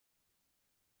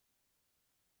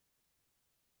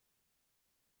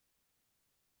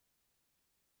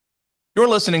You're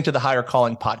listening to the Hire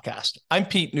Calling Podcast. I'm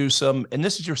Pete Newsome, and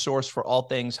this is your source for all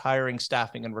things hiring,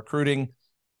 staffing, and recruiting.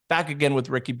 Back again with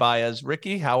Ricky Baez.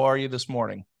 Ricky, how are you this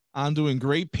morning? I'm doing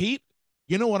great, Pete.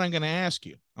 You know what I'm going to ask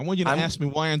you? I want you to I'm ask me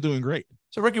why I'm doing great.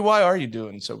 so Ricky. Why are you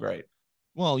doing so great?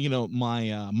 Well,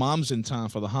 my mom's in town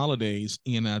for the holidays,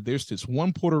 and there's this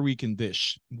one Puerto Rican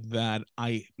dish that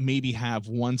I maybe have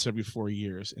once every 4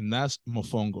 years, and that's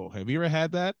mofongo. Have you ever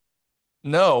had that?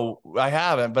 No, I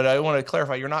haven't, but I want to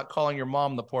clarify. You're not calling your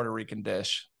mom the Puerto Rican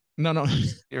dish. No, no.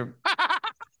 You're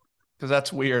because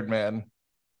that's weird, man.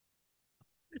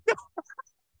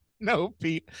 No,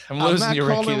 Pete. I'm I'm losing not you,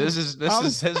 Ricky. calling. This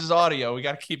is audio. We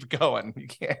got to keep it going. You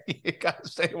can't. You got to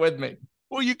stay with me.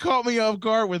 Well, you caught me off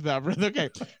guard with that, brother. Okay.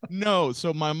 No,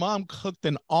 so my mom cooked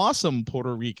an awesome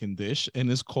Puerto Rican dish,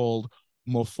 and it's called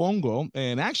mofongo.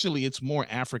 And actually, it's more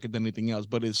African than anything else,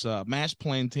 but it's mashed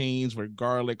plantains with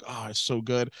garlic. Oh, it's so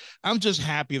good. I'm just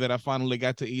happy that I finally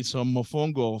got to eat some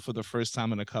mofongo for the first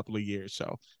time in a couple of years.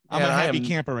 So I'm And a I happy am.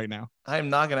 camper right now. I am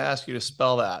not going to ask you to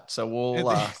spell that. So we'll.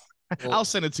 I'll We'll.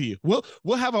 send it to you. We'll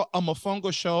have a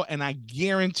mofongo show, and I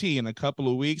guarantee in a couple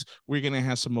of weeks we're gonna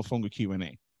have some mofongo Q&A.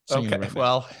 Saying Okay. it right there.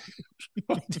 Well,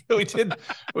 we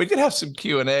did have some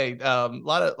Q&A. A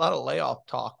lot of layoff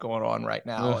talk going on right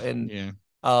now, and Yeah.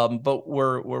 but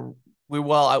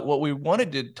what we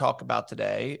wanted to talk about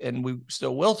today, and we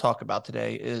still will talk about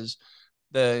today, is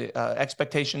the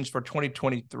expectations for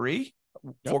 2023.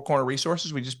 Yep. Four Corner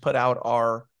Resources. We just put out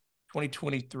our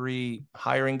 2023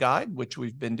 hiring guide, which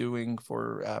we've been doing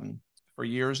for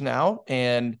years now,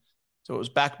 and so it was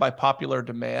backed by popular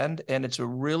demand, and it's a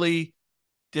really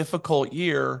difficult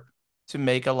year to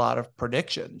make a lot of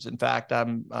predictions. In fact,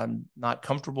 I'm not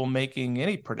comfortable making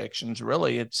any predictions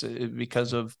really. It's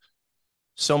because of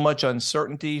so much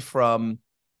uncertainty from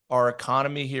our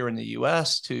economy here in the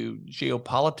U.S. to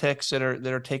geopolitics that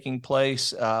are taking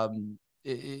place. And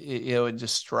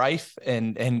just strife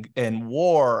and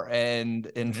war and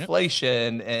Yep.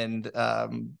 inflation and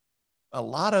a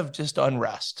lot of just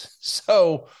unrest.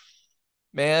 So,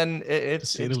 man, To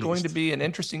it's say the it's going to least. be an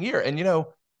interesting year. And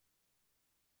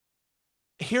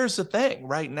here's the thing: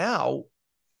 right now,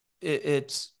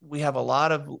 it's we have a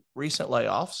lot of recent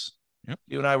layoffs. Yep.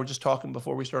 You and I were just talking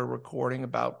before we started recording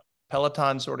about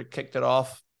Peloton sort of kicked it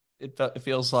off. It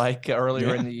feels like earlier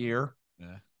in Yeah. the year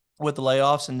Yeah. with the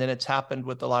layoffs, and then it's happened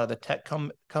with a lot of the tech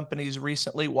companies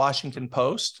recently. Washington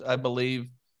Post, I believe,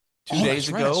 two Oh, days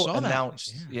that's right. I ago saw that.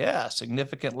 announced, Yeah. yeah,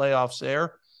 significant layoffs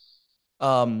there.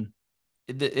 Um,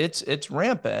 it's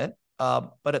rampant,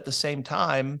 but at the same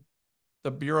time, the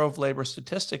Bureau of Labor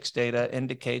Statistics data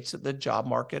indicates that the job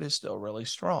market is still really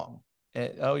strong.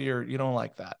 Oh, you don't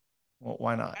like that? Well,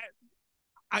 why not?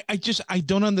 I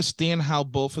don't understand how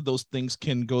both of those things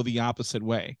can go the opposite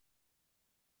way.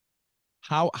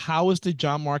 How is the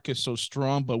job market so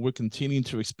strong, but we're continuing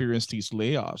to experience these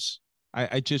layoffs?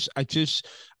 I just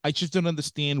don't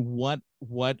understand what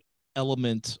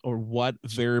element or what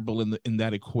variable in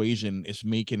that equation is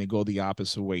making it go the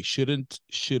opposite way. Shouldn't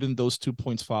those 2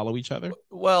 points follow each other?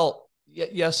 Well,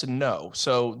 yes and no.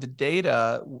 So the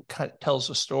data kind of tells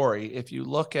a story. If you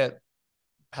look at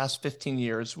past 15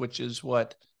 years, which is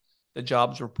what the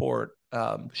jobs report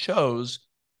shows,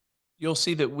 you'll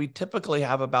see that we typically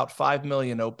have about 5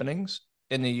 million openings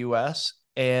in the US.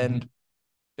 Mm-hmm.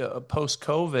 And post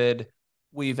COVID,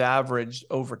 we've averaged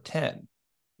over 10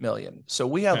 million. So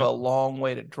we have Okay. a long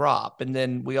way to drop. And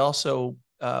then we also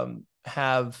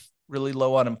have really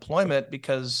low unemployment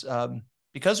because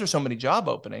there's so many job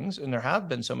openings and there have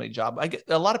been so many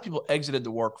a lot of people exited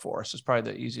the workforce is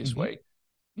probably the easiest Mm-hmm. way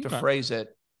to Okay. phrase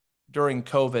it during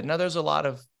COVID. Now there's a lot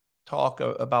of talk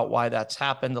about why that's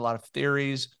happened, a lot of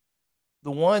theories.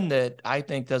 The one that I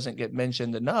think doesn't get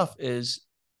mentioned enough is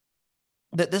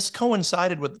that this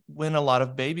coincided with when a lot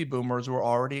of baby boomers were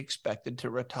already expected to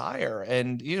retire.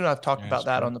 And I've talked Yeah, about that's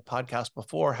that true. on the podcast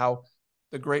before, how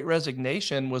the Great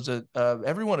Resignation was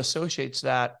everyone associates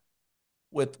that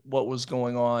with what was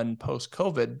going on post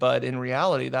COVID, but in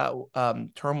reality, that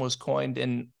term was coined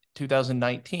in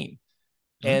 2019,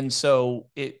 Yeah. and so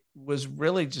it was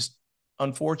really just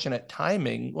unfortunate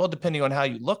timing. Well, depending on how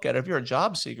you look at it, if you're a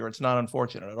job seeker, it's not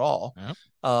unfortunate at all.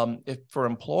 Yeah. If for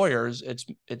employers,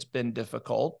 it's been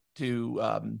difficult to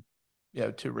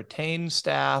retain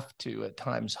staff, to at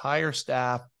times hire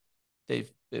staff. The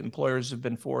employers have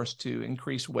been forced to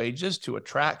increase wages to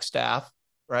attract staff,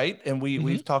 right? And Mm-hmm.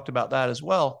 we've talked about that as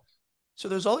well. So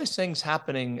there's all these things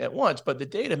happening at once, but the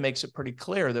data makes it pretty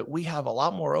clear that we have a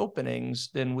lot more openings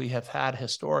than we have had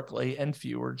historically and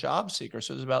fewer job seekers.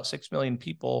 So there's about 6 million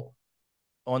people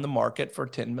on the market for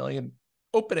 10 million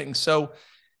openings. So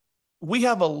we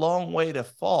have a long way to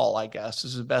fall, I guess,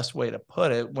 is the best way to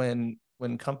put it.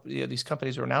 These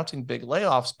companies are announcing big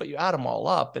layoffs, but you add them all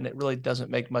up, and it really doesn't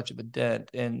make much of a dent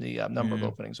in the number of Yeah.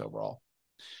 openings overall.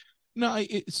 No,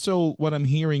 so what I'm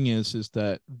hearing is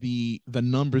that the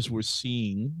numbers we're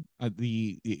seeing,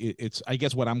 it's I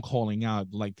guess what I'm calling out,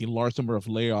 like the large number of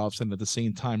layoffs and at the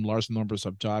same time large numbers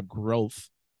of job growth,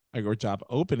 like, or job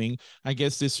opening. I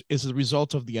guess this is a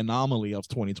result of the anomaly of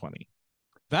 2020.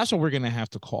 That's what we're gonna have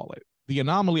to call it, the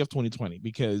anomaly of 2020,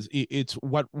 because it's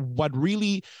what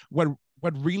really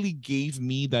gave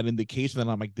me that indication that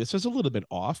I'm like, this is a little bit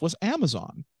off, was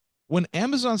Amazon. When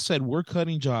Amazon said we're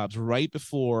cutting jobs right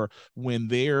before when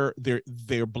their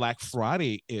Black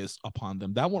Friday is upon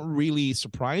them, that one really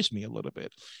surprised me a little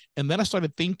bit. And then I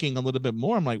started thinking a little bit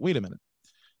more. I'm like, wait a minute.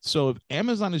 So if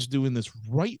Amazon is doing this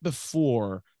right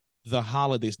before the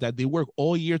holidays that they work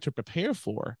all year to prepare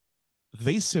for,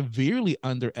 they severely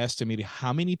underestimated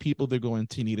how many people they're going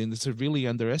to need, and they severely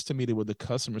underestimated what the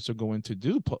customers are going to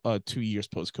do 2 years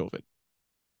post COVID.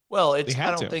 Well, They I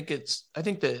had don't to. think I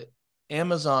think the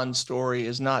Amazon story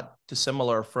is not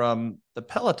dissimilar from the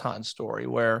Peloton story,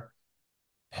 where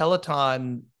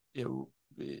Peloton,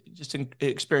 just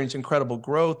experienced incredible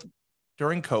growth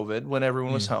during COVID when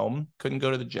everyone was Yeah. home, couldn't go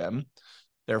to the gym.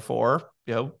 Therefore,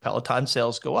 Peloton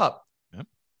sales go up. Yep.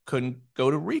 Couldn't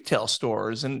go to retail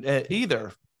stores and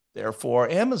either. Therefore,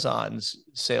 Amazon's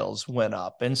sales went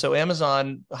up. And so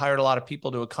Amazon hired a lot of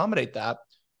people to accommodate that.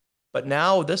 But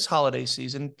now this holiday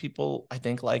season, people, I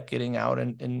think, like getting out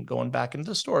and going back into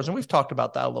the stores. And we've talked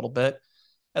about that a little bit.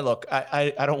 And look,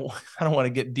 I don't I don't want to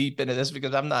get deep into this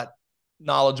because I'm not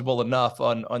knowledgeable enough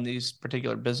on these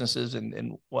particular businesses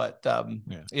and what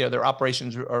Yeah. their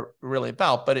operations are really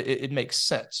about. But it makes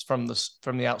sense from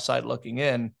the outside looking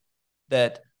in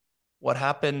that what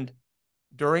happened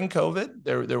during COVID,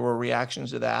 there were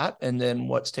reactions to that, and then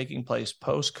what's taking place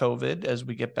post COVID as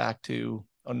we get back to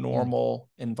a Mm. normal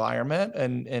environment,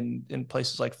 and in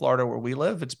places like Florida where we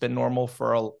live, it's been normal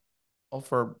for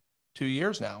 2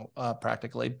 years now,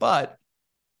 practically. But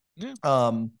Yeah.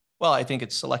 well, I think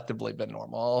it's selectively been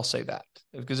normal. I'll say that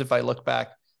because if I look back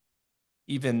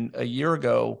even a year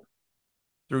ago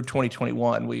through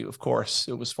 2021, of course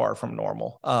it was far from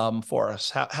normal for us.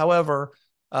 However,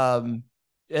 um,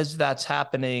 as that's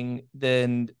happening,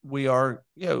 then we are,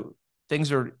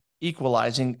 things are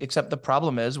equalizing. Except the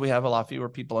problem is we have a lot fewer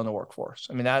people in the workforce.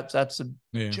 I mean, that's a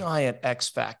Yeah. giant X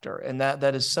factor, and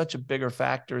that is such a bigger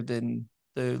factor than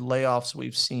the layoffs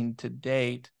we've seen to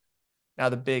date. Now,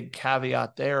 the big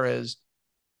caveat there is,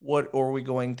 what are we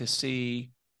going to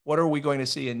see? What are we going to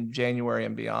see in January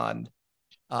and beyond?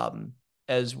 Um,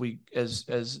 as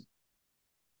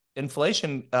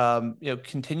inflation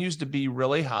continues to be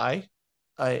really high.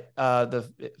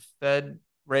 The Fed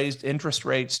raised interest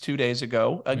rates 2 days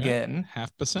ago Yeah. again,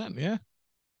 0.5%. Yeah.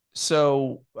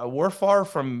 so we're far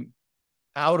from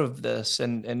out of this,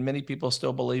 and many people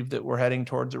still believe that we're heading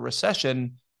towards a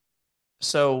recession.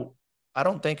 So I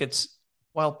don't think it's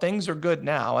while things are good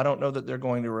now, I don't know that they're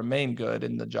going to remain good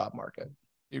in the job market.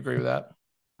 You agree with that?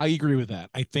 I agree with that.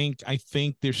 I think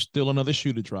there's still another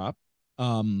shoe to drop.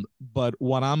 But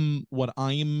what I'm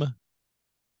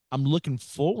looking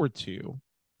forward to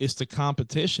is the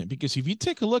competition, because if you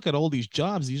take a look at all these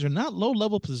jobs, these are not low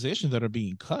level positions that are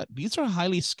being cut. These are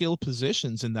highly skilled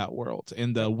positions in that world,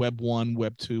 in the Yep. Web 1,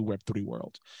 Web 2, Web 3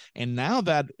 world. And now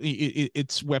that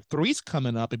it's Web 3's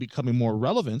coming up and becoming more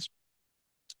relevant,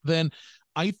 then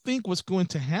I think what's going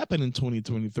to happen in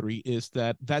 2023 is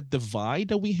that divide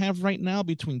that we have right now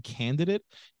between candidate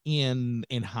and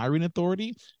hiring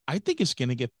authority, I think it's going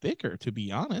to get thicker, to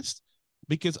be honest,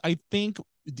 because I think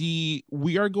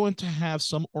we are going to have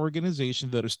some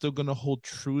organizations that are still going to hold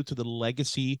true to the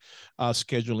legacy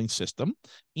scheduling system,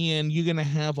 and you're going to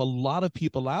have a lot of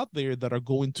people out there that are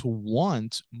going to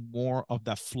want more of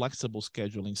that flexible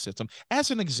scheduling system.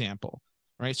 As an example,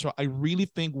 right? So I really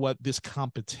think what this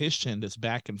competition, this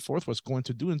back and forth, was going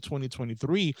to do in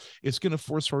 2023 is going to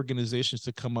force organizations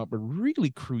to come up with really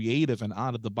creative and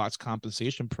out of the box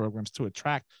compensation programs to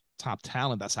attract top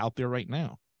talent that's out there right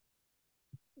now.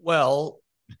 Well,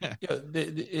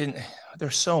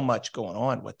 there's so much going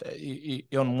on with it.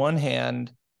 On one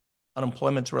hand,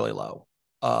 unemployment's really low.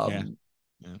 Yeah.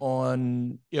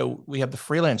 Um, Yeah. we have the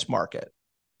freelance market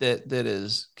that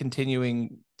is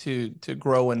continuing to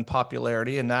grow in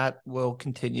popularity, and that will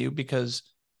continue because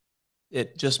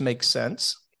it just makes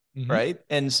sense, Mm-hmm. right?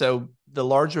 And so the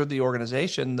larger the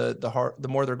organization, the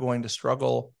more they're going to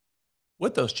struggle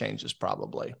with those changes,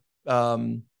 probably.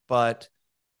 But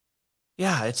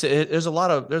yeah, there's a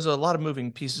lot of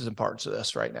moving pieces and parts of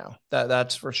this right now.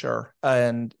 That's for sure,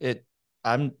 and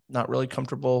I'm not really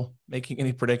comfortable making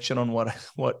any prediction on what I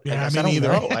Yeah, guess me I don't neither.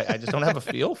 know. I just don't have a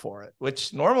feel for it,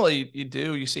 which normally you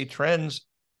do. You see trends,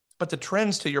 but the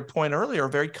trends, to your point earlier, are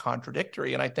very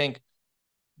contradictory. And I think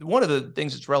one of the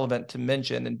things that's relevant to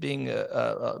mention, and being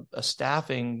a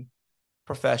staffing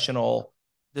professional,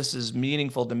 this is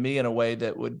meaningful to me in a way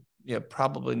that would,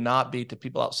 probably not be to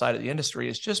people outside of the industry,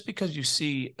 is just because you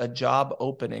see a job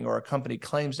opening or a company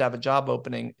claims to have a job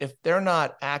opening, if they're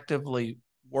not actively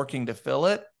working to fill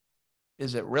it,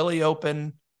 is it really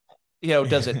open?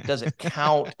 Does it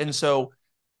count? And so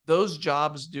those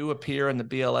jobs do appear in the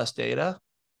BLS data,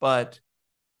 but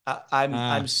I'm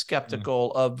Yeah.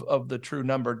 skeptical of the true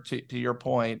number, to your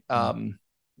point. Mm.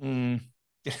 Mm,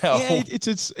 you Yeah, know,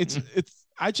 it's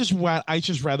I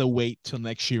just rather wait till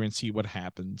next year and see what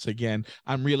happens. Again,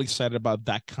 I'm really excited about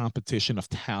that competition of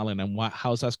talent and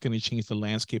how's that's going to change the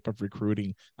landscape of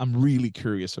recruiting. I'm really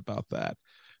curious about that.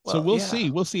 So well, we'll yeah.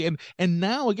 see, we'll see. And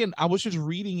now again, I was just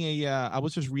reading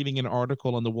an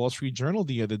article on the Wall Street Journal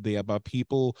the other day about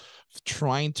people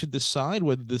trying to decide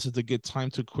whether this is a good time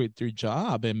to quit their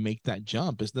job and make that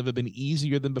jump. It's never been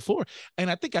easier than before. And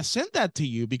I think I sent that to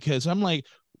you because I'm like,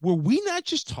 were we not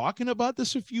just talking about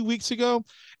this a few weeks ago?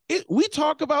 We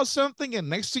talk about something, and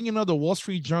next thing you know, the Wall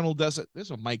Street Journal does it.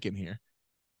 There's a mic in here.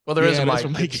 Well, there is a Yeah, there's a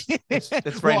mic. mic. It's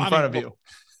right Well, in I front mean, of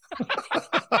well,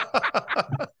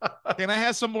 you. can I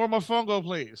have some more mofongo,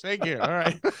 please? Thank you. All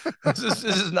right. This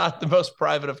is not the most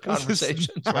private of This is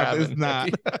conversations we're not. It's having.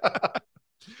 not.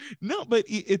 No, but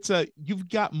it's a you've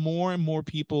got more and more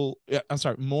people. I'm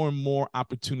sorry, more and more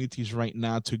opportunities right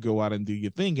now to go out and do your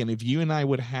thing. And if you and I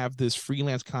would have this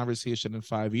freelance conversation in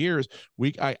 5 years,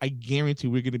 I guarantee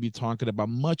we're going to be talking about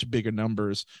much bigger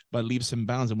numbers by leaps and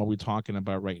bounds than what we're talking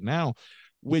about right now.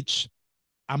 Which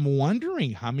I'm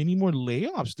wondering, how many more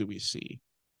layoffs do we see?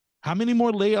 How many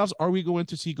more layoffs are we going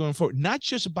to see going forward? Not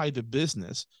just by the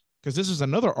business, because this is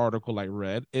another article I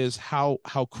read, is how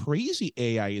crazy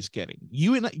AI is getting.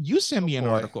 You sent Oh me an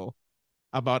boy. article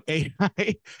about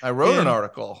AI, I wrote an and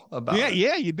article yeah, about it.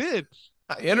 yeah, you did.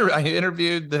 I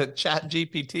interviewed the Chat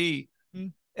GPT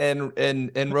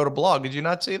and wrote a blog. Did you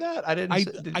not see that? I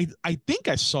didn't. I think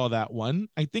I saw that one.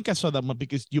 I think I saw that one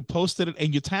because you posted it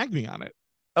and you tagged me on it.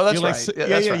 Oh, You're that's like, right. Yeah,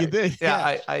 yeah, that's yeah, you right. did.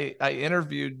 Yeah, Yeah. I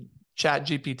interviewed Chat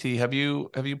GPT. Have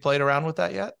you played around with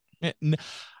that yet? And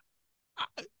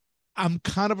I'm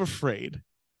kind of afraid.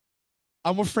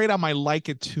 I'm afraid I might like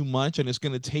it too much and it's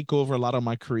going to take over a lot of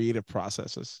my creative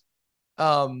processes.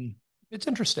 Um, it's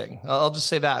interesting. I'll just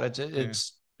say that it's Yeah.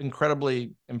 it's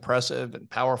incredibly impressive and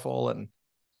powerful, and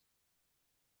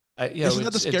Isn't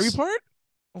that the scary it's part?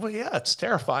 well, yeah, it's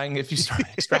terrifying if you start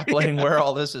extrapolating where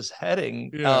all this is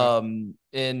heading. Yeah.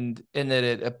 And that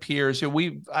it appears,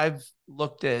 I've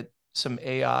looked at some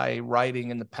AI writing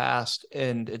in the past,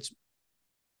 and it's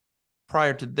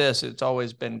prior to this, it's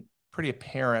always been pretty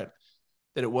apparent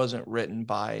that it wasn't written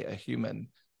by a human.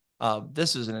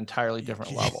 This is an entirely You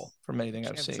different level from anything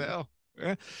I've can't seen. tell.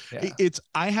 Yeah. Yeah. It's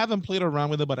I haven't played around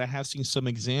with it, but I have seen some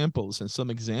examples, and some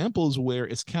examples where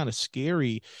it's kind of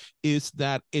scary is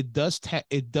that it does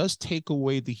take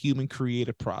away the human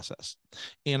creative process.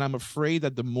 And I'm afraid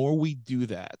that the more we do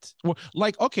that, well,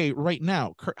 like, okay, right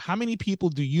now, how many people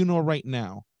do you know right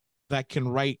now that can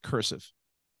write cursive?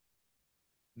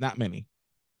 Not many.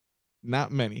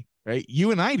 Not many, right?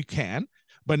 You and I can,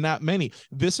 but not many.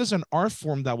 This is an art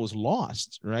form that was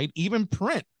lost, right? Even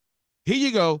print. Here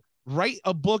you go. Write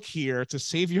a book here to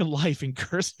save your life in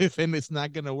cursive, and it's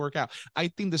not going to work out. I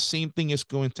think the same thing is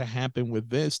going to happen with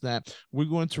this, that we're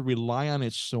going to rely on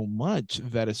it so much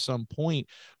that at some point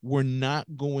we're not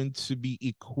going to be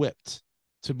equipped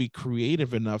to be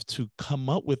creative enough to come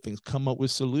up with things, come up with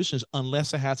solutions,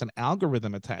 unless it has an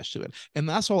algorithm attached to it. And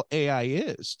that's all AI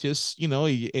is, just,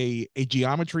 a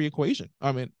geometry equation.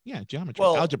 I mean, yeah, geometry,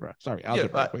 Well, algebra, sorry, yeah,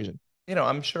 algebra equation.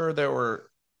 I'm sure there were,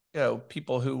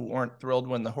 people who weren't thrilled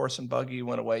when the horse and buggy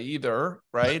went away either,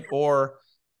 right? Or,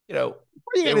 Are you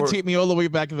they going to were, take me all the way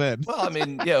back then? well, I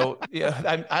mean, yeah,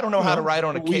 I don't know how to write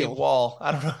on The a cave wheel. wall.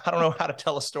 I don't know how to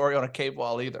tell a story on a cave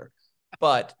wall either.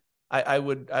 But I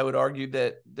would argue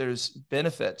that there's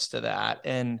benefits to that.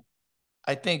 And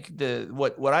I think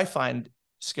what I find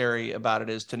scary about it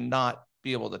is to not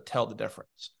be able to tell the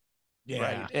difference.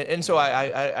 Yeah. Right. And so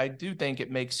I do think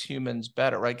it makes humans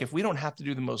better, right? If we don't have to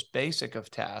do the most basic of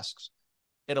tasks,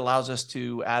 it allows us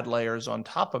to add layers on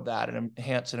top of that and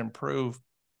enhance and improve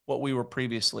what we were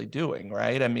previously doing,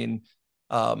 right? I mean,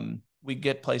 we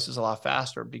get places a lot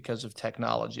faster because of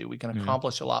technology. We can Yeah.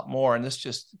 accomplish a lot more, and this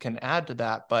just can add to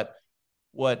that. But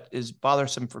what is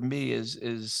bothersome for me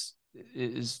is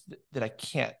that I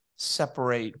can't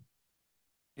separate,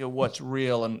 what's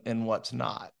real and what's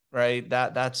not. right?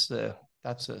 That's the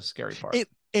scary part. It,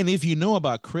 and if you know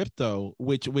about crypto,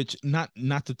 which not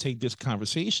to take this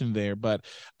conversation there, but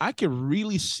I could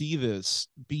really see this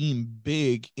being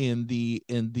big in the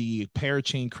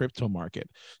parachain crypto market.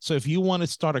 So if you want to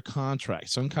start a contract,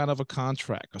 some kind of a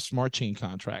contract, a smart chain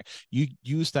contract, you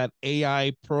use that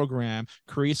AI program,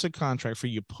 creates a contract for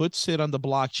you, puts it on the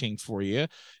blockchain for you.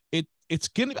 It's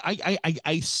gonna.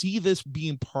 I see this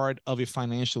being part of a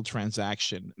financial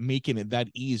transaction, making it that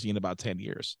easy in about 10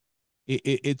 years.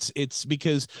 It's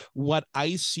because what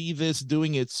I see this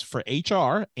doing, it's for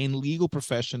HR and legal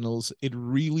professionals. It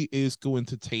really is going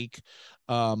to take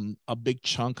a big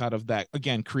chunk out of that.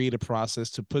 Again, create a process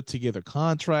to put together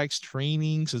contracts,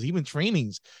 trainings, because even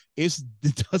trainings it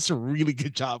does a really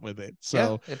good job with it. Yeah,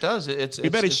 So it does. we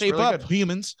better It's shape really up, good.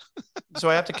 humans. So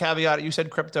I have to caveat it. You said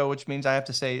crypto, which means I have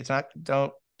to say it's not.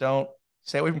 Don't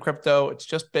stay away from crypto. It's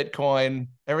just Bitcoin.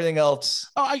 Everything else,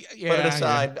 Oh, put it yeah,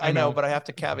 aside. I I know, know. but I have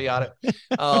to caveat it.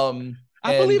 I And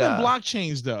believe in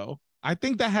blockchains, though. I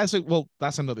think that has a well.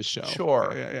 That's another show.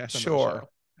 sure, Yeah, that's another show. sure.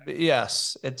 But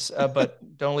yes, it's but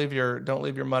don't leave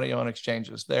your money on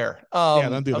exchanges there. Yeah,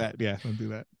 don't do that. Yeah, don't do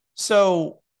that.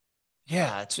 So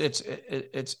yeah,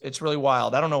 it's really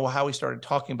wild. I don't know how we started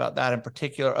talking about that in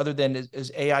particular, other than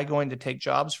is AI going to take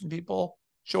jobs from people?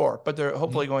 Sure, but they're Mhm.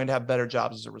 hopefully going to have better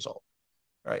jobs as a result,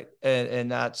 right?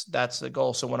 And that's the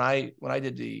goal. So when I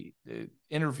did the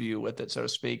interview with it, so to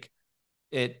speak,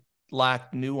 it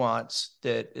lacked nuance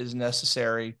that is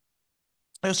necessary.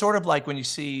 It was sort of like when you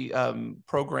see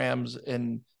programs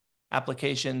and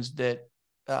applications that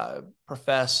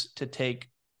profess to take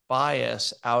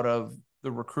bias out of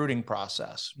the recruiting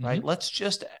process, Mhm. right? Let's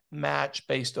just match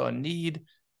based on need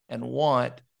and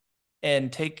want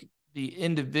and take the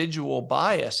individual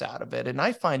bias out of it. And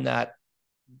I find that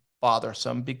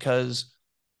bothersome because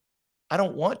I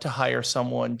don't want to hire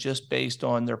someone just based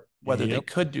on their whether they Yep.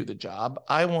 could do the job.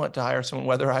 I want to hire someone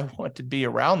whether I want to be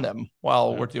around them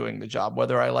while we're Yep. doing the job,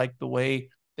 whether I like the way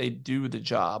they do the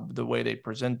job, the way they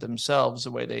present themselves,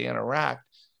 the way they interact.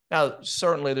 Now,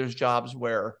 certainly there's jobs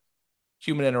where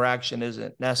human interaction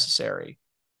isn't necessary,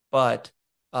 but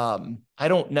I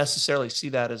don't necessarily see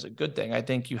that as a good thing. I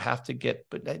think you have to get,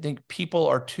 but I think people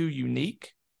are too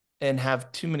unique and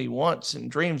have too many wants and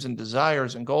dreams and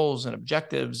desires and goals and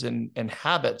objectives and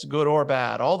habits, good or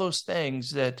bad, all those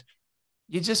things that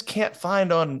you just can't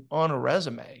find on a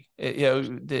resume.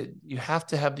 That you have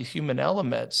to have the human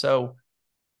element. So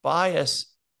bias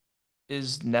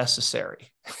is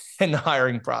necessary in the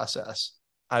hiring process,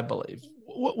 I believe.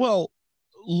 Well,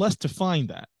 let's define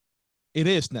that. It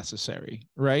is necessary,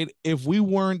 right? If we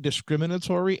weren't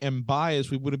discriminatory and biased,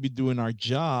 we wouldn't be doing our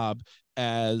job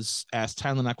as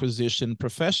talent acquisition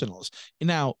professionals.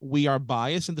 Now we are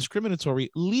biased and discriminatory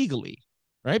legally,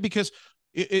 right? Because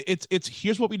it's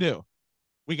here's what we do.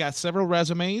 We got several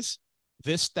resumes.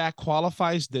 This stack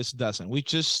qualifies, this doesn't.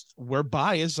 We're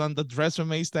biased on the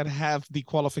resumes that have the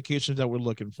qualifications that we're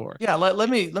looking for. Yeah, let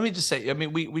me just say, I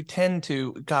mean, we tend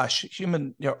to, gosh,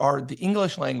 human, our the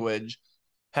English language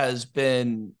has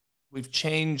been, we've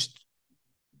changed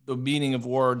the meaning of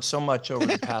words so much over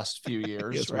the past few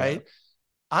years, Yes, we have. right?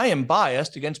 I am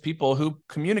biased against people who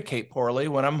communicate poorly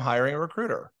when I'm hiring a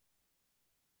recruiter,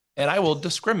 and I will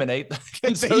discriminate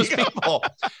against those people.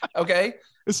 Okay.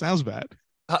 It sounds bad,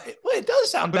 Well, it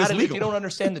does sound but it's bad if you legal. don't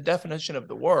understand the definition of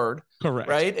the word, Correct.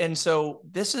 right? And so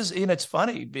this is, and it's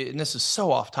funny, and this is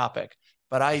so off topic,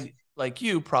 but I, like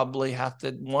you, probably have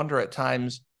to wonder at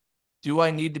times, do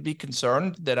I need to be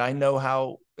concerned that I know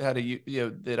how to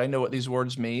that I know what these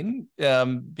words mean,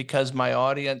 because my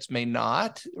audience may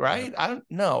not, Yep. right? I don't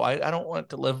know. I don't want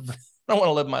to live. I don't want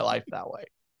to live my life that way.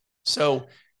 So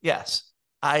yes,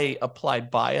 I apply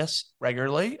bias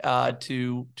regularly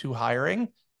to hiring,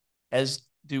 as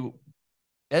do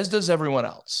as does everyone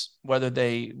else. Whether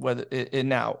and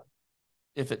now,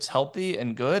 if it's healthy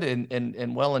and good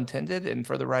and well intended and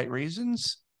for the right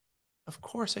reasons, of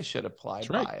course I should apply That's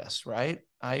right. bias, right?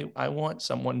 I want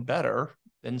someone better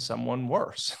than someone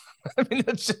worse. I mean,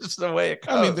 that's just the way it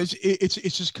I mean, goes. it's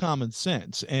just common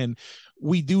sense, and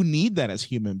we do need that as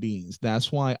human beings.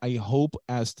 That's why I hope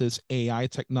as this AI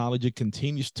technology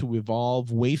continues to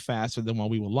evolve way faster than what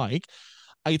we would like,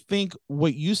 I think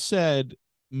what you said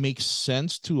makes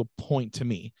sense to a point to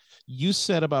me. You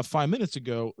said about 5 minutes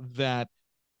ago that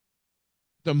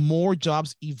the more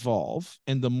jobs evolve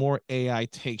and the more AI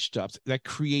takes jobs, that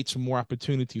creates more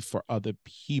opportunity for other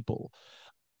people.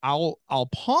 I'll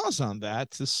pause on that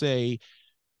to say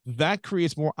that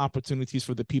creates more opportunities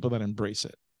for the people that embrace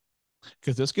it,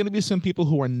 because there's going to be some people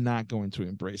who are not going to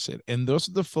embrace it, and those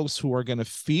are the folks who are going to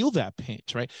feel that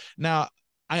pinch right now.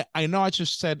 I know I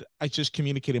just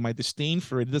communicated my disdain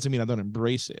for it. It doesn't mean I don't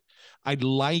embrace it. I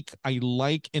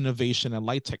like innovation. I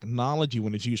like technology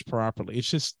when it's used properly. It's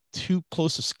just too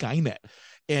close to Skynet.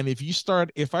 And if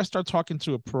I start talking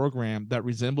to a program that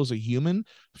resembles a human,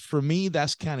 for me,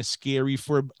 that's kind of scary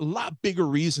for a lot bigger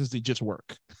reasons than just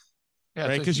work. Yeah,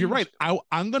 Right. it's a Because you're right. huge.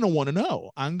 I'm gonna want to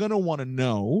know. I'm gonna want to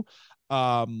know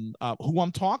who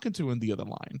I'm talking to in the other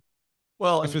line.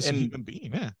 Well, If it's a human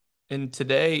being, yeah. and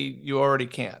today you already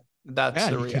can't. That's Yeah,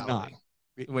 the you cannot.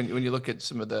 reality. When you look at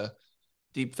some of the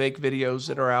deep fake videos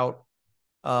that are out,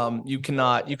 you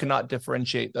cannot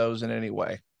differentiate those in any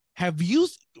way. Have you,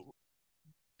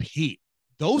 Pete?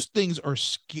 Those things are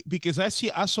because I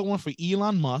saw one for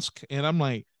Elon Musk, and I'm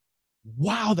like,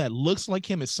 wow, that looks like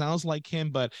him. It sounds like him,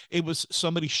 but it was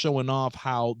somebody showing off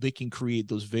how they can create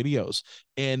those videos,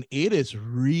 and it is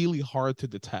really hard to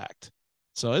detect.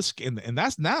 So and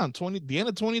that's now in the end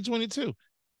of 2022.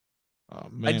 Oh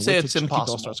I'd man, say wait till it's Chucky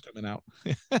Doll starts impossible. coming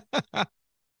out.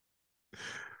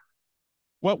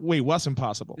 What? Wait, what's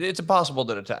impossible? It's impossible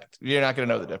to detect. You're not going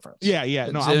to know the difference. Yeah, yeah.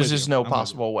 No, I'm There's with just you. no I'm with you.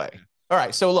 possible way. Yeah, All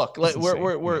right, so look, that's insane. Yeah,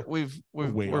 we're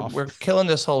way off. we're killing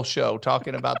this whole show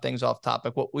talking about things off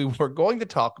topic. What we were going to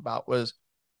talk about was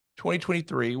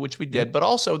 2023, which we Yep. did, but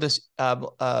also this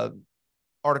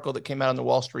article that came out in the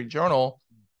Wall Street Journal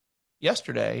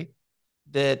yesterday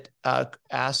that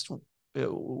asked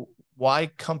why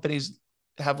companies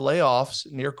have layoffs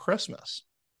near Christmas.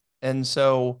 And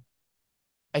so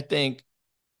I think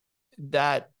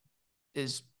that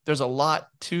there's a lot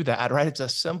to that, right? It's a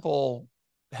simple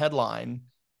headline,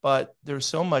 but there's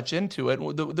so much into it.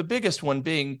 The biggest one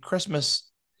being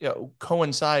Christmas,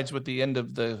 coincides with the end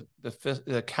of the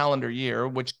calendar year,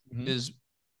 which Mm-hmm. is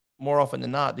more often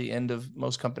than not the end of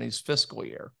most companies' fiscal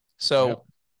year. Yep. So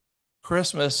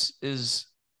Christmas is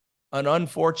an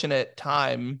unfortunate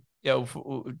time,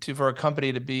 for a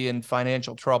company to be in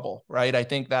financial trouble, right? I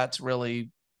think that's really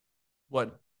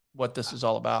what this is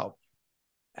all about.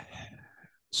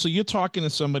 So you're talking to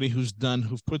somebody who've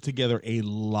put together a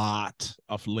lot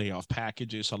of layoff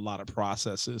packages, a lot of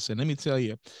processes. And let me tell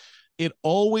you, it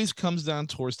always comes down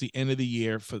towards the end of the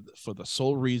year for the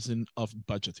sole reason of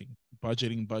budgeting.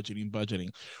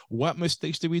 What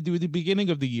mistakes do we do at the beginning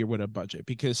of the year with a budget?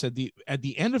 Because at the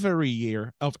end of every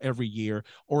year,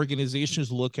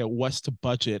 organizations look at what's the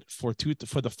budget for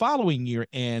the following year,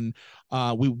 and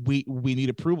we need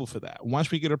approval for that.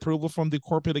 Once we get approval from the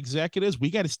corporate executives,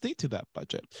 we got to stick to that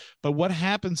budget. But what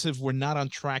happens if we're not on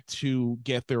track to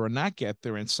get there or not get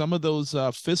there? And some of those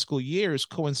fiscal years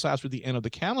coincides with the end of the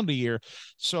calendar year.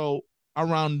 So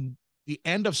around the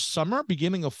end of summer,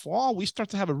 beginning of fall, we start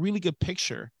to have a really good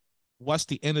picture what's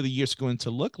the end of the year is going to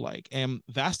look like. And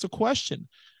that's the question,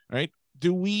 right?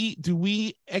 Do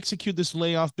we execute this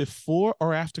layoff before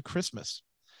or after Christmas?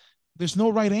 There's no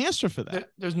right answer for that.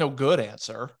 There's no good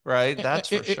answer, right? That's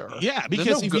for sure. Yeah, There's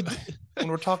because no if you when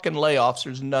we're talking layoffs,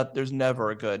 there's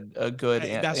never a good that's a good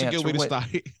way answer to start.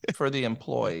 for the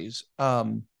employees.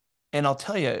 And I'll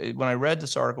tell you, when I read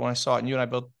this article, when I saw it, and you and I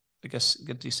both, I guess,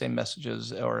 get these same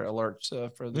messages or alerts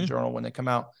for the journal when they come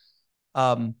out.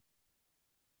 Over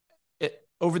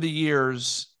the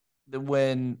years,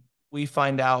 when we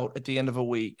find out at the end of a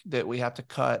week that we have to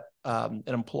cut an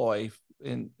employee,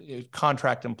 in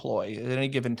contract employee, at any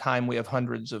given time, we have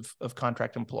hundreds of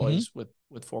contract employees with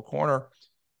Four Corner.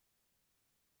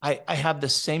 I have the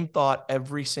same thought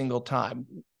every single time.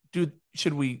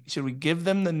 Should we give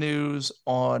them the news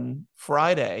on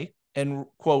Friday and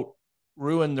quote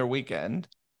ruin their weekend,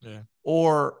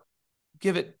 or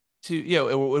give it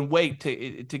to and wait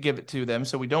to give it to them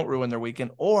so we don't ruin their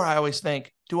weekend? Or I always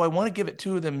think, do I want to give it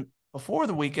to them before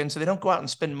the weekend so they don't go out and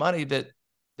spend money that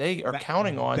they are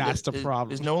counting on that's the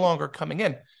problem is no longer coming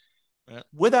in? Yeah.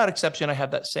 Without exception, I've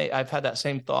had that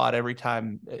same thought every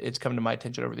time it's come to my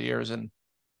attention over the years, and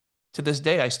to this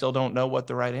day, I still don't know what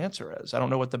the right answer is. I don't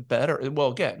know what the better.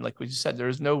 Well, again, like we said, there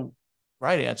is no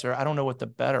right answer. I don't know what the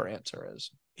better answer is.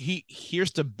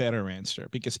 Here's the better answer,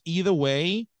 because either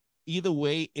way,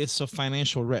 it's a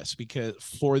financial risk, because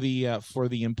for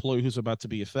the employee who's about to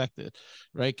be affected,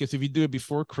 right? Because if you do it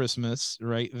before Christmas,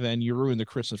 right, then you ruin the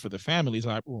Christmas for the families.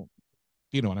 Well,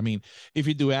 you know what I mean? If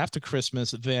you do after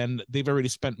Christmas, then they've already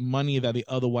spent money that they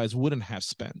otherwise wouldn't have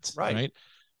spent, right?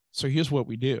 So here's what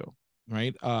we do.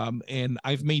 Right. And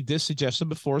I've made this suggestion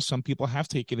before. Some people have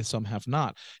taken it, some have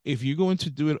not. If you're going to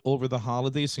do it over the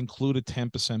holidays, include a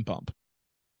 10% bump.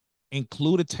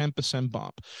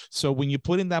 So when you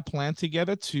put in that plan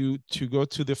together to go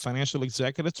to the financial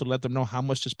executive to let them know how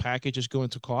much this package is going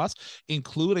to cost,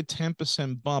 include a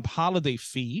 10% bump holiday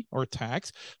fee or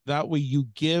tax. That way you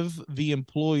give the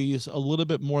employees a little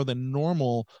bit more than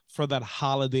normal for that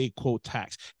holiday quote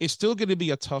tax. It's still going to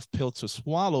be a tough pill to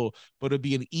swallow, but it'll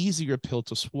be an easier pill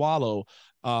to swallow.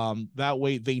 That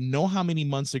way they know how many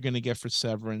months they're going to get for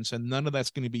severance, and none of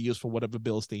that's going to be used for whatever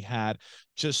bills they had.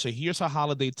 Just so here's a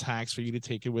holiday tax for you to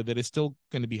take it with it. It's still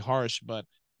going to be harsh, but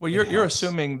well, you're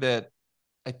assuming that,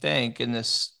 I think, in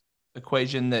this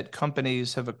equation that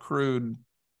companies have accrued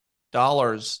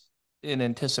dollars in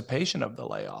anticipation of the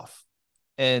layoff.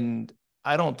 And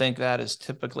I don't think that is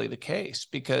typically the case,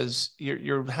 because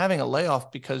you're having a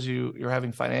layoff because you're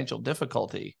having financial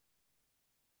difficulty.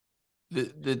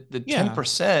 The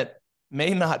 10%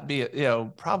 may not be,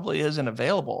 probably isn't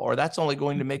available, or that's only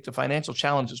going to make the financial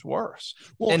challenges worse.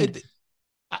 Well, and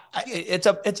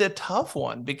it's a tough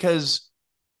one, because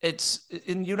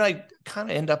and you and I kind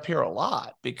of end up here a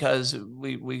lot, because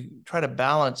we try to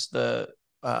balance the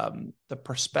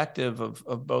perspective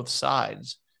of both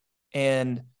sides.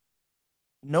 And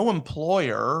no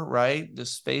employer, right,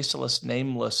 this faceless,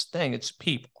 nameless thing, it's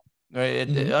people, right?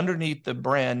 Underneath the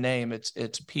brand name,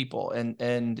 it's people.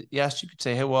 And yes, you could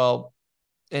say, hey, well,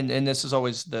 and this is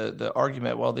always the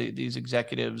argument, well, these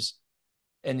executives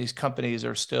and these companies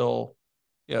are still,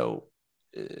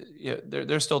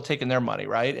 they're still taking their money,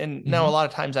 right? And now a lot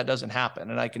of times that doesn't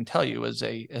happen. And I can tell you, as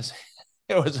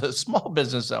a small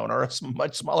business owner, a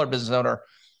much smaller business owner,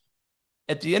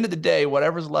 at the end of the day,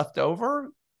 whatever's left over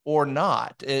or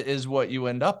not is what you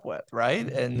end up with, right?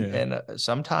 And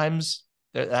sometimes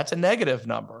that's a negative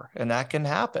number, and that can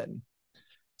happen.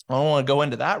 I don't want to go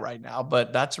into that right now,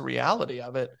 but that's a reality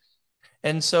of it.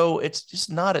 And so it's just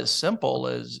not as simple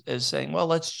as saying, well,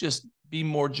 let's just be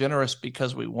more generous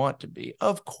because we want to be.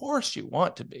 Of course you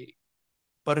want to be,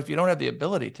 but if you don't have the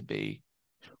ability to be,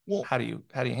 well, how do you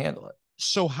handle it?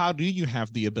 So how do you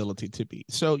have the ability to be?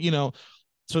 So,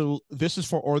 so this is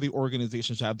for all the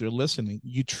organizations out there listening.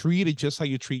 You treat it just how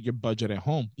you treat your budget at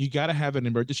home. You got to have an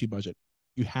emergency budget.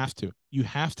 You have to. You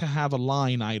have to have a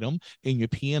line item in your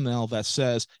P&L that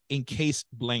says, in case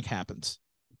blank happens,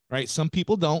 right? Some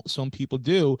people don't. Some people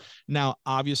do. Now,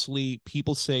 obviously,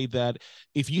 people say that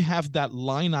if you have that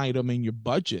line item in your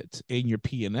budget, in your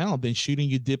P&L, then shouldn't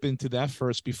you dip into that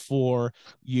first before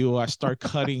you start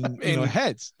cutting,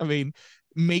 heads? I mean,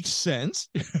 makes sense,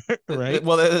 right?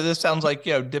 Well, this sounds like,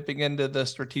 dipping into the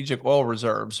strategic oil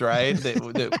reserves, right?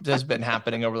 that has been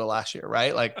happening over the last year,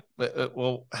 right? Like,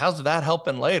 well, how's that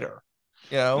helping later?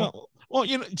 Well,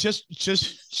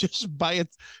 just buy it,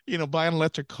 buy an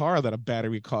electric car that a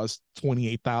battery costs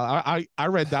 $28,000. I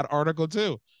read that article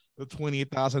too. The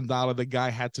 $28,000 the guy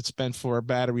had to spend for a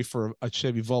battery for a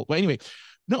Chevy Volt. But anyway,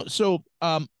 no. So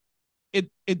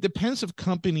it depends if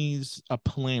companies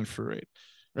plan for it.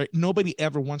 Right. Nobody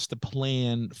ever wants to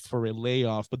plan for a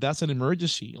layoff, but that's an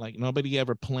emergency. Like, nobody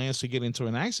ever plans to get into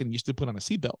an accident. You still put on a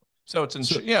seatbelt. So it's,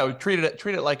 treat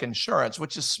it like insurance,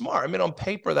 which is smart. I mean, on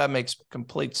paper, that makes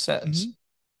complete sense.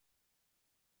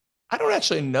 I don't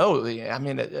actually know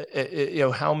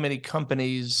how many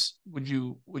companies would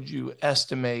you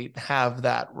estimate have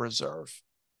that reserve?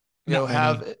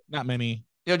 Not many.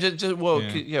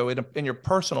 In your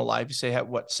personal life, you say, have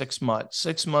what, 6 months?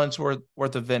 6 months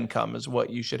worth of income is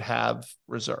what you should have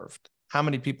reserved. How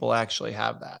many people actually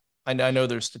have that? I know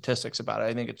there's statistics about it.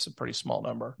 I think it's a pretty small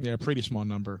number. Yeah, pretty small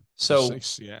number. So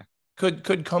 6,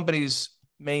 could companies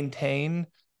maintain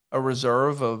a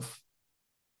reserve of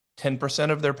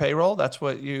 10% of their payroll? That's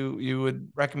what you would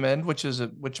recommend,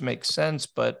 which makes sense,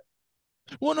 but.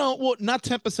 Well, no, not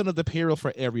 10% of the payroll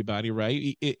for everybody,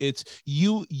 right? It's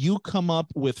you come up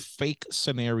with fake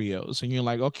scenarios, and you're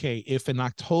like, okay, if in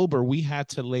October we had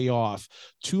to lay off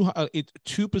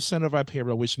 2% of our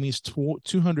payroll, which means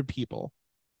 200 people,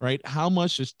 right? How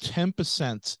much is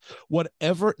 10%?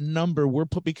 Whatever number we're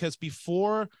put, because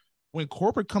before, when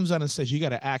corporate comes out and says you got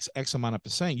to ask X amount of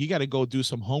percent, you got to go do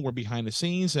some homework behind the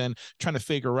scenes and trying to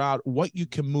figure out what you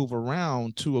can move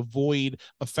around to avoid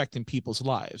affecting people's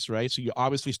lives, right? So you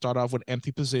obviously start off with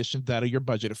empty positions that are your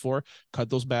budgeted for, cut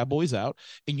those bad boys out,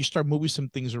 and you start moving some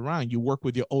things around. You work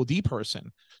with your OD person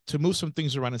to move some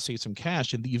things around and save some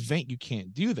cash. In the event you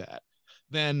can't do that,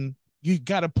 then you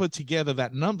got to put together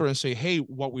that number and say, hey,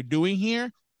 what we're doing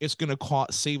here, it's going to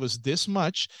save us this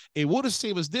much. It would have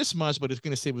saved us this much, but it's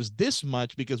going to save us this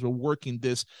much because we're working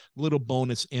this little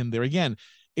bonus in there. Again,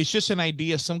 it's just an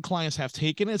idea. Some clients have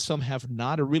taken it, some have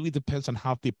not. It really depends on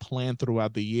how they plan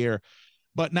throughout the year.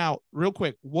 But now, real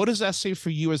quick, what does that say for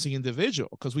you as the individual?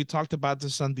 Because we talked about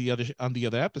this on the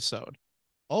other episode.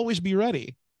 Always be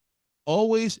ready.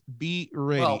 Always be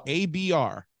ready. Well,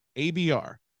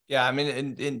 ABR. Yeah, I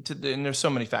mean, and there's so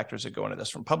many factors that go into this,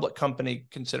 from public company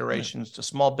considerations to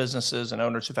small businesses and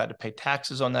owners who've had to pay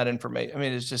taxes on that information. I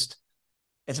mean, it's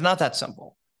not that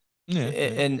simple. Yeah,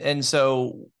 yeah. And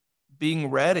so being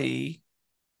ready,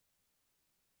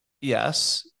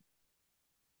 yes,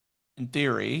 in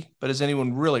theory, but is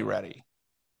anyone really ready?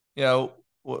 You know,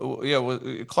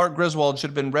 Clark Griswold should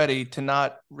have been ready to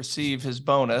not receive his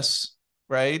bonus,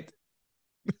 right?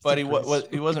 It's a But great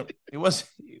story.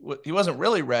 he wasn't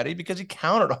really ready because he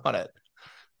counted on it,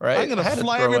 I'm right? gonna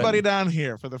fly everybody down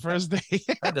here for the first day.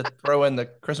 I had to throw in the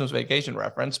Christmas Vacation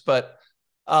reference, but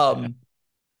Yeah. um,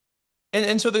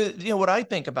 and so what I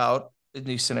think about in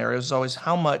these scenarios is always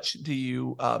how much do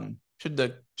you should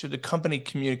the company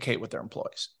communicate with their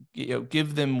employees,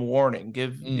 give them warning,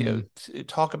 Mm,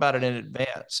 talk about it in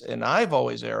advance. And I've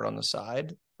always erred on the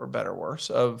side, for better or worse,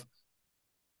 of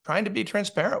trying to be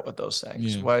transparent with those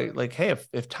things. yeah. Why, like, hey,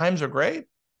 if times are great,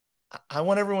 I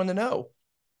want everyone to know.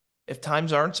 If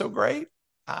times aren't so great,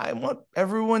 I want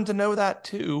everyone to know that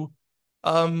too.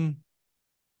 Um,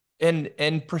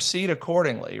 and proceed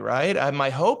accordingly, right? My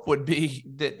hope would be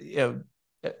that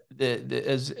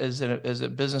as a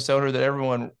business owner, that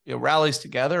everyone rallies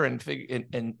together and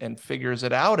figures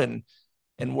it out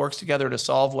and works together to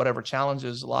solve whatever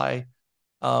challenges lie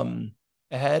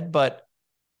ahead. But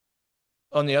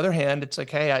on the other hand, it's like,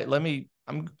 hey,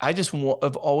 I just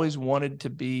have always wanted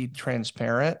to be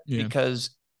transparent, Yeah.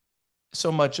 because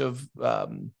so much of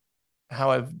how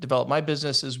I've developed my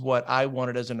business is what I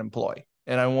wanted as an employee.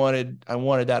 And I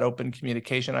wanted that open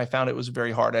communication. I found it was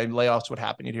very hard. Layoffs would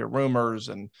happen. You'd hear rumors,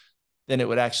 and then it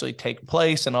would actually take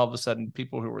place. And all of a sudden,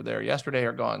 people who were there yesterday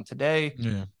are gone today.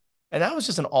 Yeah. And that was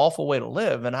just an awful way to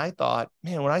live. And I thought,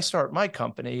 man, when I start my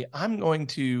company, I'm going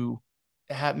to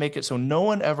make it so no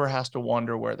one ever has to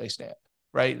wonder where they stand,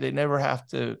 right? They never have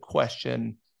to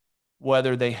question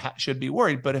whether they should be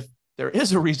worried. But if there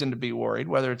is a reason to be worried,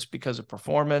 whether it's because of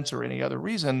performance or any other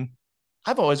reason,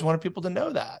 I've always wanted people to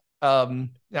know that.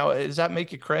 Now, does that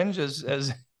make you cringe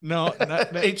as No,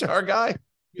 HR guy?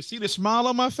 you see the smile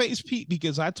on my face, Pete,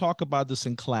 because I talk about this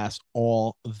in class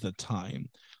all the time.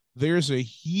 There's a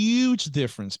huge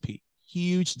difference, Pete,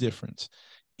 huge difference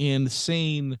in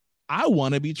saying, I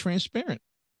want to be transparent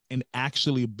and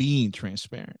actually being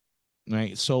transparent.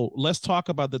 Right. So let's talk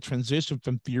about the transition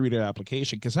from theory to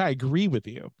application, because I agree with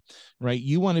you. Right.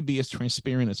 You want to be as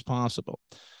transparent as possible.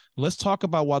 Let's talk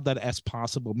about what that as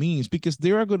possible means, because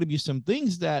there are going to be some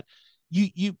things that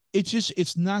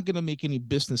it's not going to make any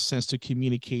business sense to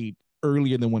communicate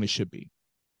earlier than when it should be,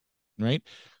 right?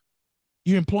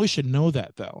 Your employees should know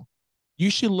that, though. You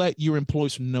should let your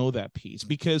employees know that piece,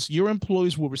 because your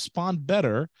employees will respond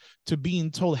better to being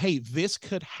told, hey, this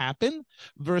could happen,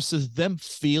 versus them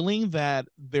feeling that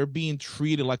they're being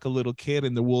treated like a little kid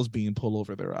and the wool's being pulled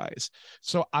over their eyes.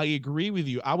 So I agree with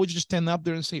you. I would just stand up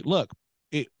there and say, look,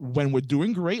 when we're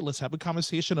doing great, let's have a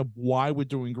conversation of why we're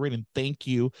doing great, and thank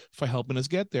you for helping us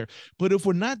get there. But if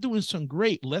we're not doing some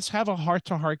great, let's have a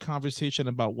heart-to-heart conversation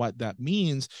about what that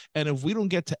means, and if we don't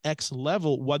get to X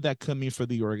level, what that could mean for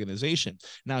the organization.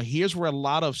 Now, here's where a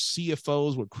lot of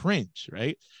CFOs would cringe,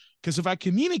 right? Because if I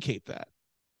communicate that,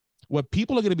 what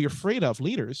people are going to be afraid of,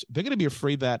 leaders, they're going to be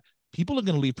afraid that people are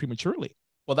going to leave prematurely,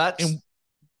 Well,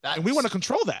 and we want to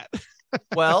control that.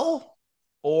 well,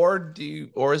 or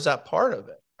is that part of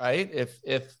it, right?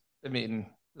 If I mean,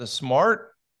 the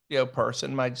smart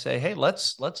person might say, hey,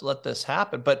 let's let this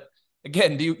happen. But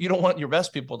again, you don't want your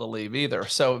best people to leave either.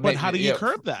 So But how maybe, do you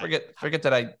curb that? forget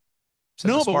that I said the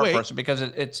No, but smart wait. person, because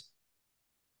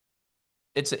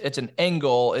it's an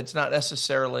angle. It's not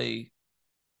necessarily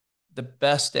the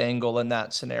best angle in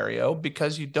that scenario,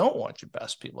 because you don't want your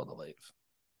best people to leave.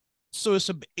 So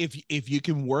if you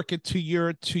can work it to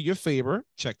your favor,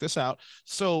 check this out.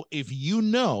 So if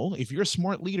you're a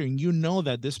smart leader and you know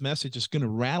that this message is going to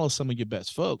rattle some of your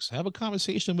best folks, have a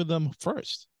conversation with them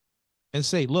first and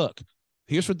say, look,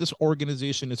 here's what this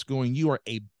organization is going. You are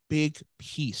a big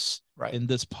piece Right. in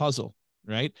this puzzle,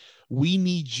 right? We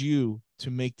need you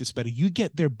to make this better. You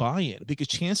get their buy-in, because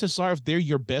chances are, if they're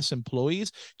your best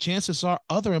employees, chances are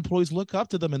other employees look up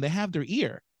to them and they have their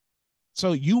ear.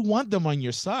 So you want them on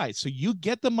your side. So you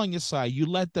get them on your side. You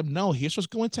let them know, here's what's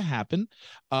going to happen.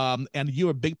 And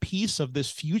you're a big piece of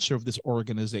this future of this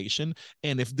organization.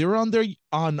 And if they're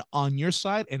on your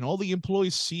side, and all the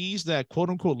employees sees that quote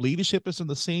unquote leadership is in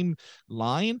the same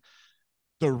line,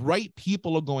 the right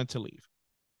people are going to leave.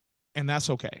 And that's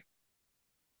okay.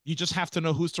 You just have to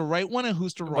know who's the right one and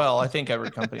who's the wrong Well, I one. think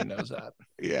every company knows that.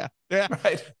 Yeah. Yeah.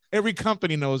 Right. Every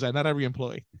company knows that, not every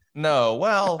employee. No,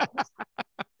 well,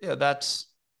 yeah, that's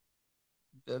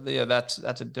a different That's a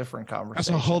whole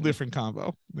conversation. different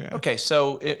combo. Yeah. Okay,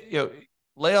 so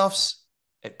layoffs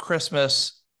at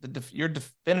Christmas. Your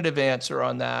definitive answer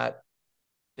on that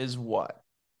is what?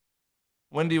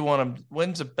 When do you want them?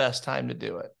 When's the best time to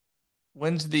do it?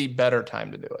 when's the better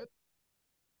time to do it?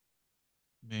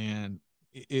 Man,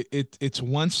 it's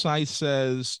one side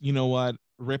says, you know what,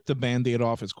 rip the band-aid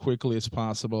off as quickly as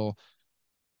possible.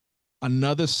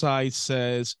 Another side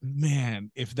says,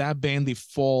 man, if that band-aid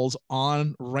falls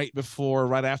on right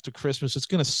after Christmas, it's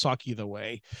gonna suck either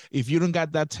way. If you don't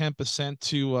got that 10%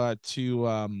 to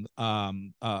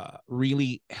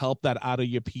really help that out of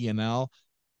your P&L,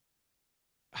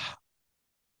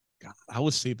 God, I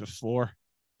would say before.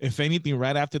 If anything,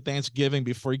 right after Thanksgiving,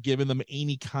 before giving them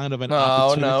any kind of an No, no,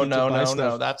 opportunity to no, buy no, no.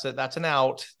 stuff. That's it. That's an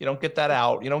out. You don't get that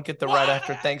out. You don't get the right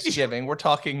after What? Thanksgiving. We're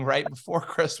talking right before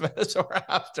Christmas or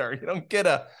after. You don't get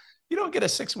a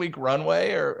 6 week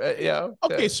runway or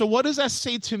Okay, so what does that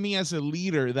say to me as a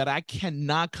leader, that I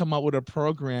cannot come up with a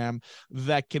program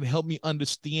that can help me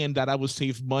understand that I would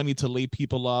save money to lay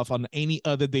people off on any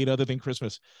other date other than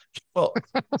Christmas? well,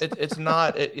 it's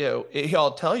not.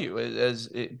 I'll tell you, as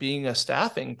being a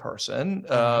staffing person,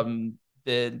 Uh-huh.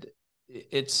 that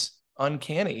it's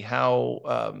uncanny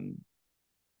how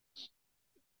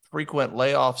frequent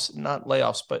layoffs, not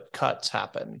layoffs, but cuts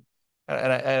happen.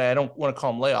 And I don't want to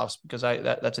call them layoffs because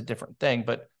that's a different thing,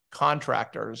 but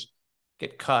contractors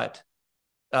get cut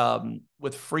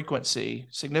with frequency,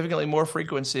 significantly more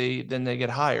frequency than they get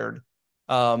hired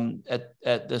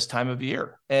at this time of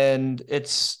year. And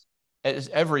it's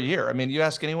every year. I mean, you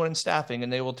ask anyone in staffing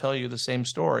and they will tell you the same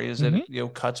story, is that, Mm-hmm.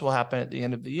 cuts will happen at the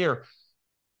end of the year,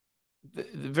 the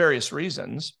various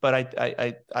reasons, but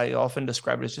I often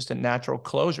describe it as just a natural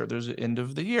closure. There's an end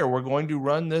of the year. We're going to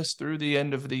run this through the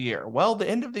end of the year. Well, the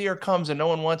end of the year comes and no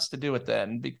one wants to do it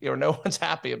then, or no one's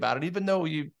happy about it, even though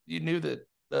you knew that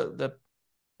the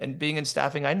and being in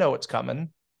staffing, I know it's coming.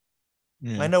 I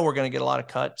Yeah. know we're going to get a lot of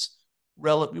cuts.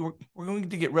 We're going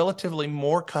to get relatively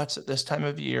more cuts at this time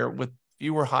of year with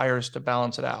fewer hires to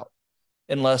balance it out,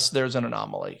 unless there's an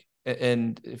anomaly.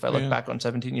 And if I look Yeah. back on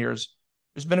 17 years,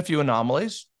 there's been a few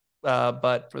anomalies,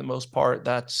 but for the most part,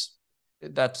 that's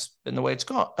been the way it's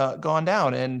gone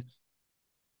down, and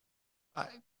I,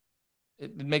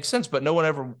 it makes sense. But no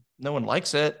one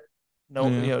likes it. No,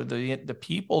 Yeah. the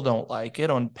people don't like it.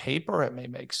 On paper, it may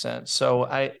make sense. So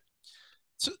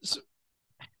So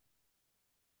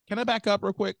can I back up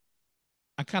real quick?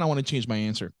 I kind of want to change my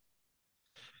answer.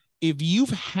 If you've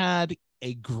had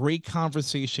a great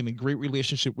conversation, a great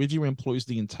relationship with your employees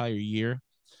the entire year,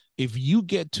 if you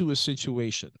get to a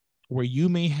situation where you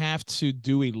may have to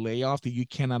do a layoff that you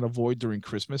cannot avoid during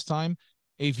Christmas time,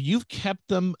 if you've kept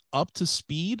them up to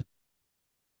speed,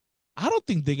 I don't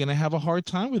think they're going to have a hard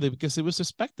time with it because it was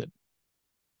suspected.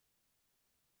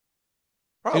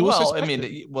 It was well, I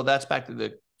suspected. mean, well, that's back to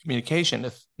the communication.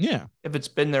 If Yeah. if it's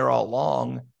been there all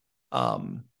along,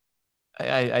 um,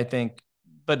 I think,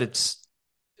 but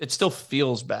it still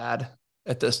feels bad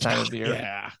at this time of year.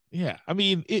 Yeah, yeah. I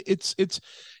mean, it's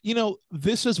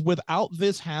this is, without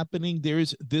this happening,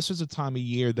 this is a time of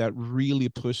year that really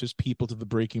pushes people to the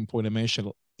breaking point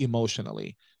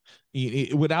emotionally,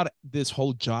 without this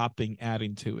whole job thing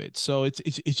adding to it. So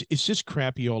it's just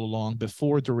crappy all along,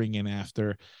 before, during, and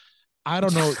after. I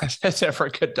don't know. That's never a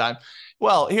good time.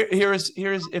 Well, here's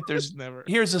if It's there's never.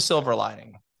 here's a silver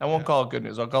lining. I won't Yeah. call it good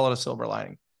news. I'll call it a silver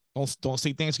lining. Don't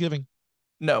say Thanksgiving.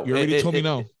 No, You already told me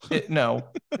no. no,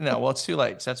 no. Well, it's too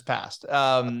late. That's past.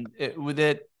 With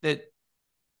it,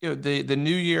 the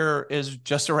new year is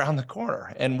just around the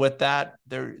corner, and with that,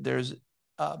 there's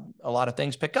a lot of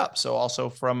things pick up. So also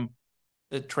from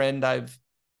the trend,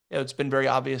 it's been very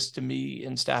obvious to me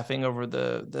in staffing over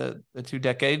the 2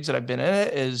 decades that I've been in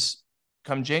it, is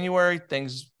come January,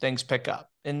 things pick up.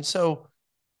 And so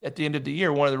at the end of the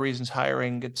year, one of the reasons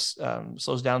hiring gets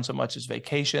slows down so much is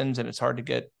vacations, and it's hard to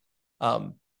get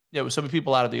with some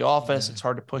people out of the office. Yeah. It's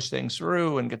hard to push things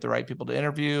through and get the right people to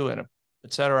interview, and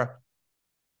et cetera.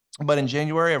 But in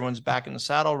January, everyone's back in the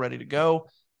saddle, ready to go.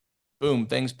 Boom,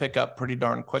 things pick up pretty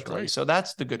darn That's quickly. right. So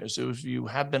that's the good news. So if you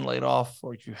have been laid off,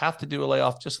 or if you have to do a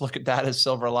layoff, just look at that as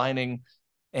silver lining,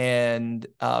 and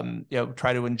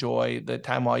try to enjoy the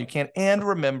time while you can. And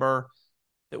remember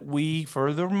that we,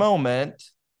 for the moment,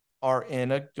 are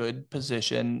in a good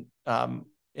position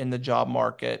in the job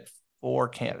market for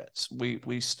candidates. We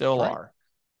That's still right. are.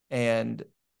 And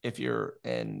if you're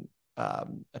in a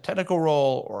technical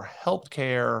role or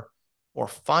healthcare or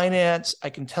finance, I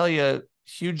can tell you,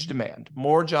 huge demand,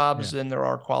 more jobs Yeah. than there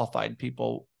are qualified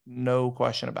people, no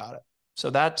question about it. So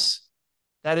that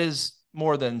is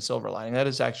more than silver lining. That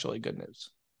is actually good news.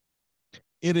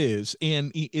 It is,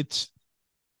 and it's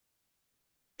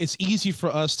easy for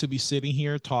us to be sitting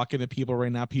here talking to people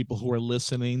right now, people who are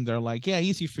listening. They're like, yeah,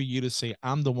 easy for you to say,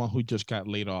 I'm the one who just got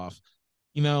laid off.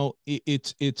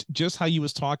 It's just how you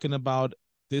was talking about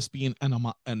this being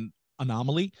an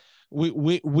anomaly.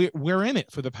 We're in it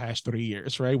for the past 3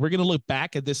 years, right? We're going to look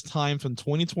back at this time from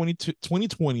 2020 to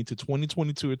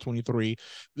 2022 or 23.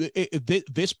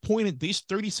 This point, these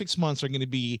 36 months are going to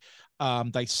be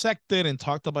dissected and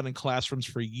talked about in classrooms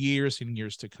for years and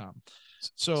years to come.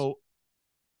 So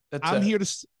That's I'm it. here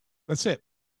to, that's it,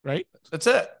 right? That's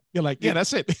it. You're like, yeah,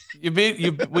 that's it. We beat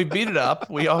it up.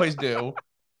 We always do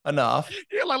enough.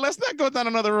 You're like, let's not go down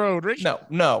another road, Rick.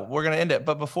 No, we're gonna end it.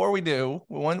 But before we do,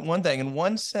 one thing in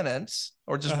one sentence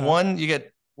or just one, you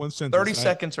get one sentence, 30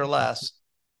 seconds or less.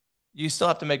 You still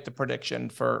have to make the prediction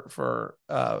for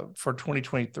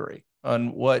 2023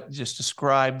 on what just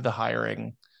describe the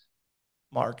hiring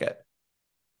market.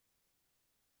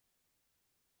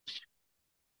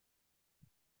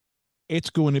 It's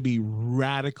going to be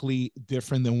radically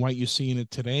different than what you're seeing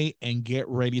it today, and get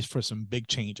ready for some big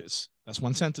changes. That's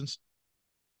one sentence.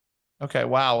 Okay.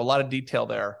 Wow. A lot of detail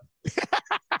there.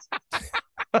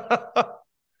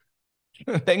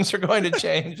 Things are going to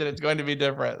change and it's going to be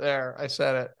different. There, I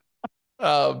said it.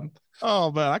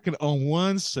 Oh man, I could own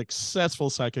one successful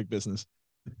psychic business.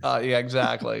 Yeah,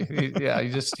 exactly.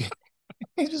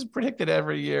 He just predicted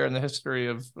every year in the history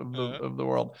of the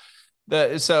world.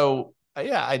 Here's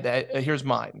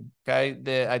mine.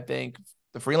 Okay, I think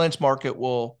the freelance market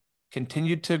will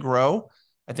continue to grow.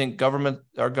 I think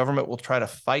our government will try to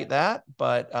fight that,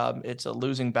 but it's a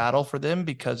losing battle for them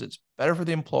because it's better for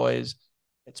the employees,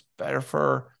 it's better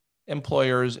for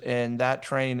employers, and that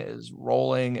train is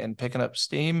rolling and picking up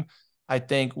steam. I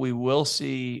think we will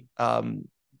see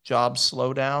jobs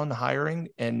slow down, hiring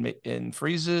and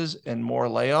freezes and more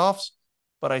layoffs,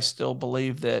 but I still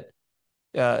believe that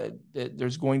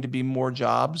there's going to be more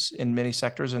jobs in many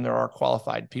sectors, and there are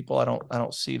qualified people. I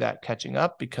don't see that catching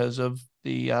up because of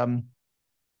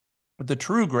the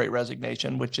true Great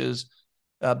Resignation, which is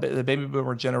the baby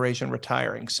boomer generation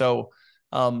retiring. So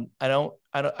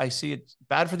I see it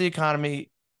bad for the economy,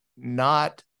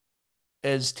 not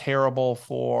as terrible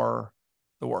for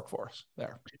the workforce.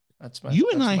 There. You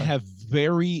and I have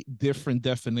very different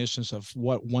definitions of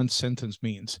what one sentence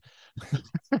means.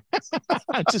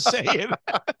 To say it,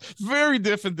 very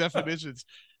different definitions,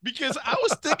 because I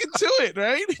was sticking to it,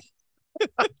 right?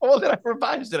 Well, then I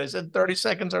revised it. I said 30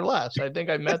 seconds or less. I think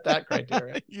I met that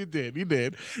criteria. You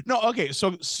did. No, okay.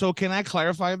 So can I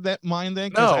clarify that mine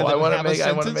then? No, I want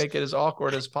to make it as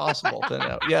awkward as possible.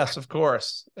 Yes, of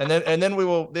course. And then we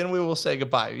will say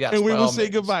goodbye. Yes, and we will say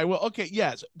goodbye. Well, okay,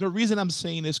 yes. The reason I'm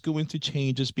saying it's going to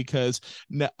change is because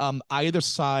either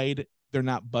side, they're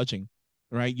not budging.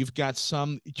 Right, you've got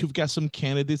some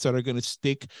candidates that are going to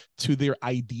stick to their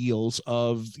ideals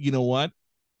of, you know what,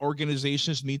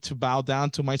 organizations need to bow down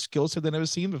to my skill set they've never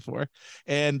seen before,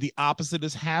 and the opposite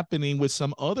is happening with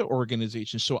some other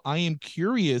organizations. So I am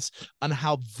curious on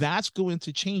how that's going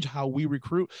to change how we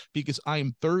recruit, because I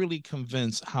am thoroughly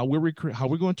convinced how we're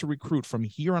going to recruit from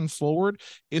here on forward.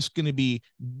 It's going to be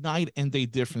night and day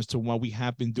difference to what we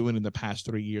have been doing in the past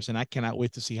 3 years, and I cannot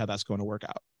wait to see how that's going to work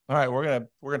out. All right, we're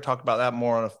gonna talk about that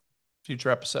more on a future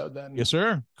episode then. Yes,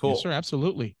 sir. Cool. Yes, sir.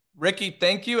 Absolutely. Ricky,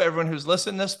 thank you. Everyone who's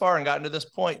listened this far and gotten to this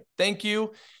point, thank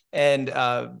you. And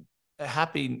a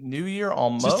happy New Year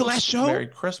almost. Is this the last show? Merry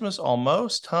Christmas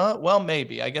almost, huh? Well,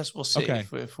 maybe. I guess we'll see okay.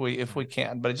 if we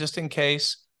can. But just in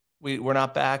case we're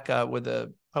not back with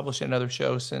publishing another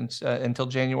show since until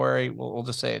January, we'll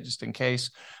just say it just in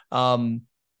case.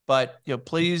 But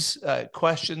please,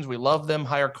 questions, we love them.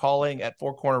 Hire calling at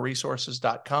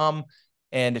fourcornerresources.com.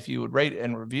 And if you would rate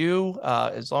and review,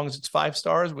 as long as it's 5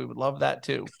 stars, we would love that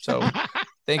too. So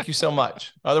thank you so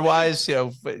much. Otherwise,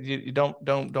 you don't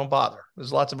bother.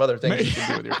 There's lots of other things you can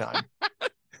do with your time.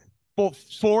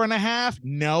 4.5?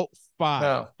 No, 5.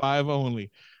 No. 5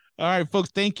 only. All right, folks.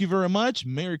 Thank you very much.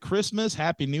 Merry Christmas.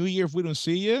 Happy New Year. If we don't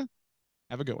see you,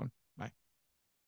 have a good one.